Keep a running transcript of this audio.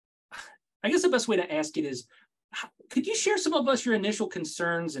I guess the best way to ask it is, could you share some of us your initial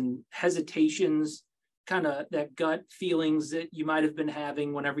concerns and hesitations, kind of that gut feelings that you might have been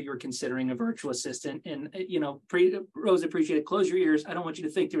having whenever you were considering a virtual assistant? And, Rose, appreciate it. Close your ears. I don't want you to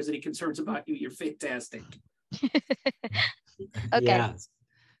think there was any concerns about you. You're fantastic. Okay. Yeah.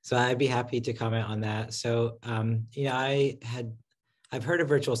 So I'd be happy to comment on that. So, I've heard of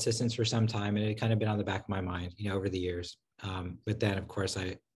virtual assistants for some time, and it had kind of been on the back of my mind, over the years. But then, of course,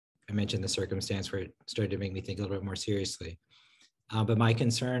 I mentioned the circumstance where it started to make me think a little bit more seriously. But my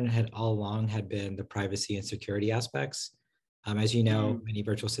concern had all along had been the privacy and security aspects. As you know, many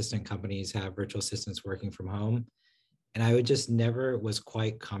virtual assistant companies have virtual assistants working from home. And I would just never was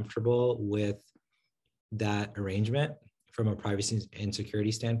quite comfortable with that arrangement from a privacy and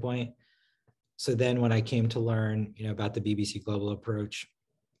security standpoint. So then when I came to learn, about the BBC Global approach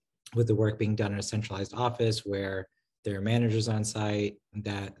with the work being done in a centralized office where there are managers on site,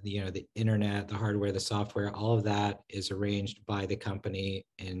 that, the internet, the hardware, the software, all of that is arranged by the company,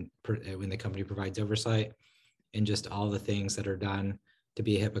 and when the company provides oversight, and just all the things that are done to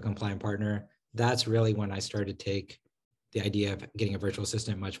be a HIPAA compliant partner, that's really when I started to take the idea of getting a virtual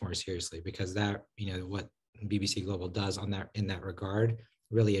assistant much more seriously, because that, what BBC Global does in that regard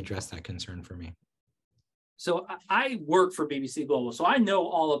really addressed that concern for me. So I work for BBC Global, so I know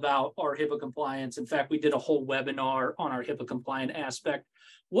all about our HIPAA compliance. In fact, we did a whole webinar on our HIPAA compliant aspect.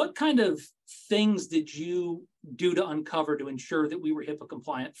 What kind of things did you do to uncover to ensure that we were HIPAA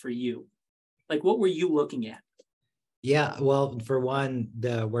compliant for you? Like, what were you looking at? Yeah, well, for one,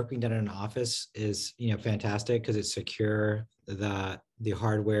 the work being done in an office is, fantastic because it's secure. The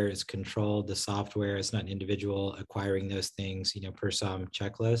hardware is controlled, the software is not an individual acquiring those things, per some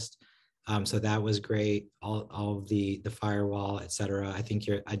checklist. So that was great. All of the firewall, et cetera. I think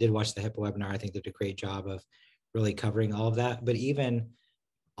I did watch the HIPAA webinar. I think they did a great job of really covering all of that. But even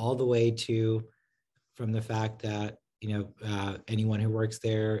all the way to from the fact that, anyone who works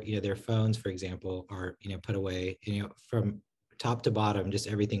there, their phones, for example, are, put away, from top to bottom, just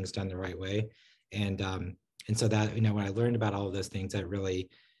everything's done the right way. And so that, when I learned about all of those things,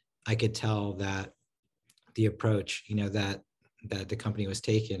 I could tell that the approach, that the company was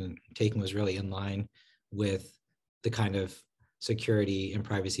taking was really in line with the kind of security and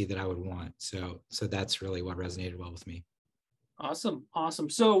privacy that I would want. So that's really what resonated well with me. Awesome.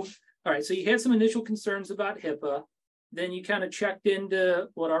 So, all right. So you had some initial concerns about HIPAA. Then you kind of checked into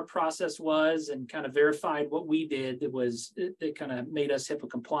what our process was and kind of verified what we did that kind of made us HIPAA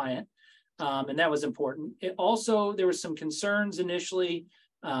compliant. And that was important. There was some concerns initially.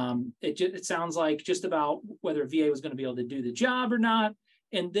 It sounds like just about whether VA was going to be able to do the job or not.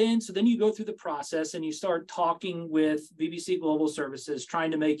 And then you go through the process and you start talking with BBC Global Services,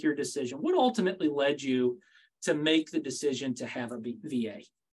 trying to make your decision. What ultimately led you to make the decision to have a VA?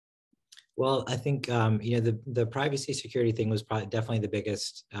 Well, I think the privacy security thing was probably definitely the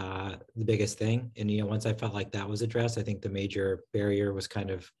biggest thing. And once I felt like that was addressed, I think the major barrier was kind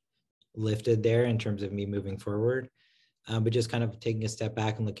of lifted there in terms of me moving forward. But just kind of taking a step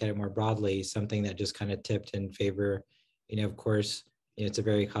back and look at it more broadly, something that just kind of tipped in favor. Of course, it's a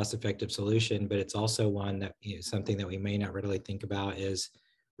very cost-effective solution, but it's also one that something that we may not readily think about is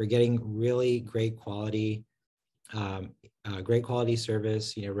we're getting really great quality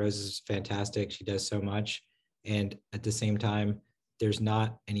service. Rose is fantastic. She does so much. And at the same time, there's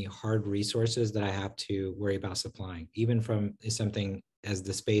not any hard resources that I have to worry about supplying, even from something as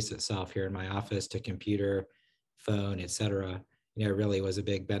the space itself here in my office to computer, phone, et cetera. It really was a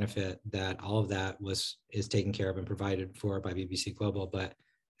big benefit that all of that is taken care of and provided for by BBC Global. But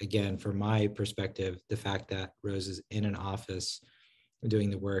again, from my perspective, the fact that Rose is in an office doing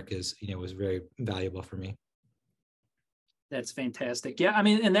the work was very valuable for me. That's fantastic. Yeah, I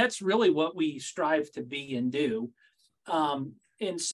mean, and that's really what we strive to be and do. And